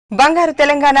బంగారు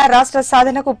తెలంగాణ రాష్ట్ర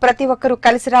సాధనకు ప్రతి ఒక్కరూ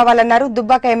కలిసి రావాలన్నారు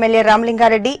దుబ్బాక ఎమ్మెల్యే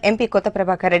రామలింగారెడ్డి, ఎంపీ కొత్త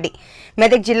ప్రభాకర్ రెడ్డి.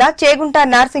 మెదక్ జిల్లా చేగుంట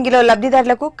నార్సింగిలో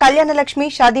లబ్ధిదారులకు కళ్యాణలక్ష్మి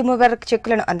షాదీ ముబారక్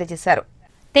చెక్కులను అందజేశారు.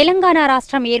 తెలంగాణ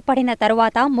రాష్ట్రం ఏర్పడిన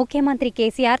తరువాత ముఖ్యమంత్రి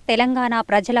కేసీఆర్ తెలంగాణ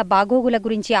ప్రజల బాగోగుల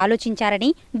గురించి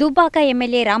ఆలోచించారని దుబ్బాక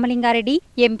ఎమ్మెల్యే రామలింగారెడ్డి,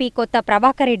 ఎంపీ కొత్త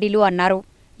ప్రభాకర్ రెడ్డిలు అన్నారు.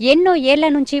 ఎన్నో ఏళ్ల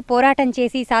నుంచి పోరాటం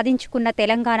చేసి సాధించుకున్న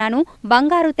తెలంగాణను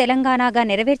బంగారు తెలంగాణగా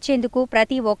నెరవేర్చేందుకు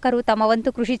ప్రతి ఒక్కరూ తమ వంతు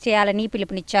కృషి చేయాలని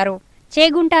పిలుపునిచ్చారు.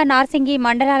 చేగుంట, నార్సింగి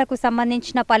మండలాలకు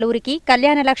సంబంధించిన పలువురికి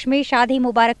కళ్యాణలక్ష్మి, షాదీ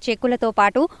ముబారక్ చెక్కులతో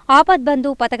పాటు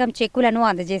ఆపద్బంధు పథకం చెక్కులను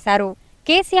అందజేశారు.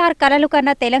 కేసీఆర్ కలలు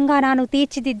కన్న తెలంగాణను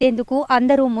తీర్చిదిద్దేందుకు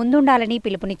అందరూ ముందుండాలని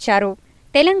పిలుపునిచ్చారు.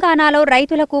 తెలంగాణలో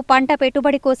రైతులకు పంట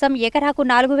పెట్టుబడి కోసం ఎకరాకు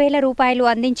 4,000 రూపాయలు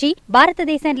అందించి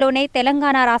భారతదేశంలోనే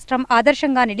తెలంగాణ రాష్ట్రం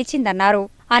ఆదర్శంగా నిలిచిందన్నారు.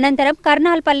 అనంతరం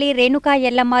కర్నాల్పల్లి రేణుకా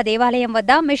ఎల్లమ్మ దేవాలయం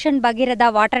వద్ద మిషన్ భగీరథ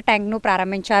వాటర్ ట్యాంక్ను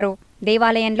ప్రారంభించారు.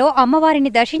 దేవాలయంలో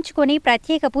అమ్మవారిని దర్శించుకుని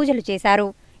ప్రత్యేక పూజలు చేశారు.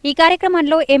 ఈ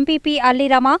కార్యక్రమంలో ఎంపీపీ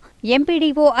అల్లిరమ,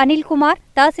 ఎంపీడీఓ అనిల్ కుమార్,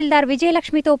 తహసీల్దార్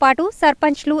విజయలక్ష్మితో పాటు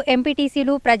సర్పంచ్లు,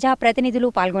 ఎంపీటీసీలు, ప్రజాప్రతినిధులు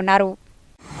పాల్గొన్నారు.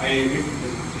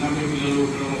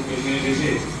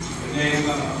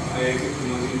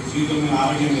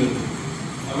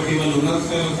 కాబట్టి వాళ్ళు ఉన్నత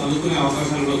స్థాయిలో చదువుకునే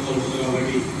అవకాశాలు కూడా కోల్పోతారు.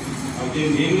 కాబట్టి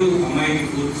 18 ఏళ్ళు అమ్మాయికి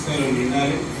పూర్తి స్థాయిలో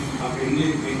నిండాలి. ఆ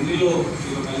పెళ్లిలో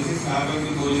కలిసి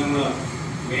సహకారికి భోజనం కూడా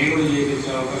మేము కూడా చేయించే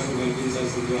అవకాశం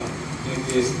కల్పించాల్సిందిగా నేను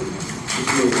చేసుకుంటాను.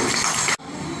 ఇప్పుడు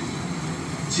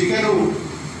చికెను,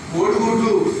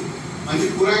 కోడిగుడ్లు, మంచి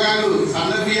కూరగాయలు,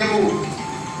 సన్న బియ్యము,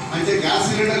 మంచి గ్యాస్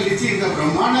సిలిండర్లు ఇచ్చి ఇంకా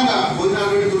బ్రహ్మాండంగా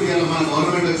భోజనాలు పెడుతుంది. మన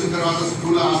గవర్నమెంట్ వచ్చిన తర్వాత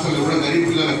స్కూల్ హాస్టల్లో కూడా గరీబ్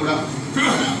పిల్లలకు కూడా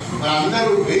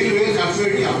అందరూ వేలు ఖర్చు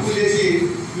పెట్టి అప్పు చేసి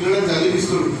పిల్లలను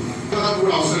చదివిస్తున్నారు.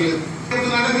 కూడా అవసరం లేదు.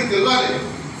 చెప్తున్నారంటే మీకు తెలియాలి.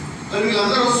 మరి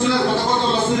వీళ్ళందరూ వస్తున్నారు, కొత్త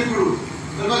వాళ్ళు వస్తున్నారు. ఇప్పుడు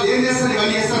వాళ్ళు ఏం చేస్తారు?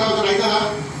 ఇవన్నీ చేస్తారు అవుతారు అవుతారా?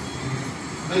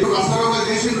 ఇప్పుడు కష్టాలుగా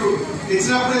చేసిండ్రు.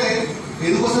 తెచ్చినప్పుడే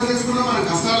ఎందుకోసం తెచ్చుకున్నాం? మన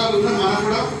కష్టాలలో ఉన్నాం, మనం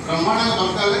కూడా బ్రహ్మాండంగా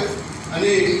బతకాలి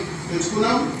అని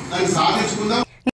తెచ్చుకున్నాం, దాన్ని సాధించుకుందాం.